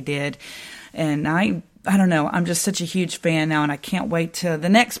like they did. And I don't know, I'm just such a huge fan now, and I can't wait to the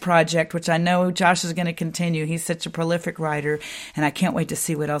next project, which I know Josh is going to continue. He's such a prolific writer, and I can't wait to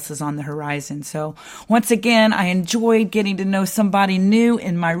see what else is on the horizon. So once again, I enjoyed getting to know somebody new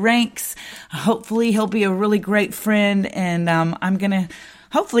in my ranks. Hopefully he'll be a really great friend, and I'm going to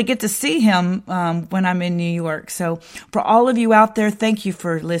hopefully get to see him when I'm in New York. So for all of you out there, thank you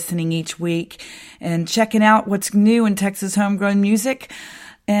for listening each week and checking out what's new in Texas homegrown music.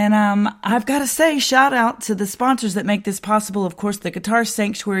 And I've got to say, shout out to the sponsors that make this possible. Of course, the Guitar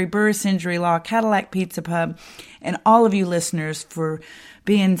Sanctuary, Burris Injury Law, Cadillac Pizza Pub, and all of you listeners for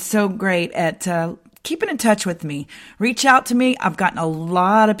being so great at keeping in touch with me. Reach out to me. I've gotten a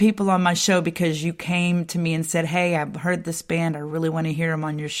lot of people on my show because you came to me and said, hey, I've heard this band. I really want to hear them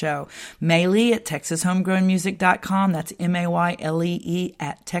on your show. Mayle at TexasHomegrownMusic.com. That's MAYLEE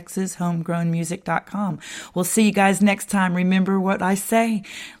at TexasHomegrownMusic.com. We'll see you guys next time. Remember what I say.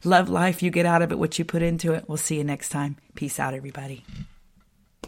 Love life. You get out of it what you put into it. We'll see you next time. Peace out, everybody.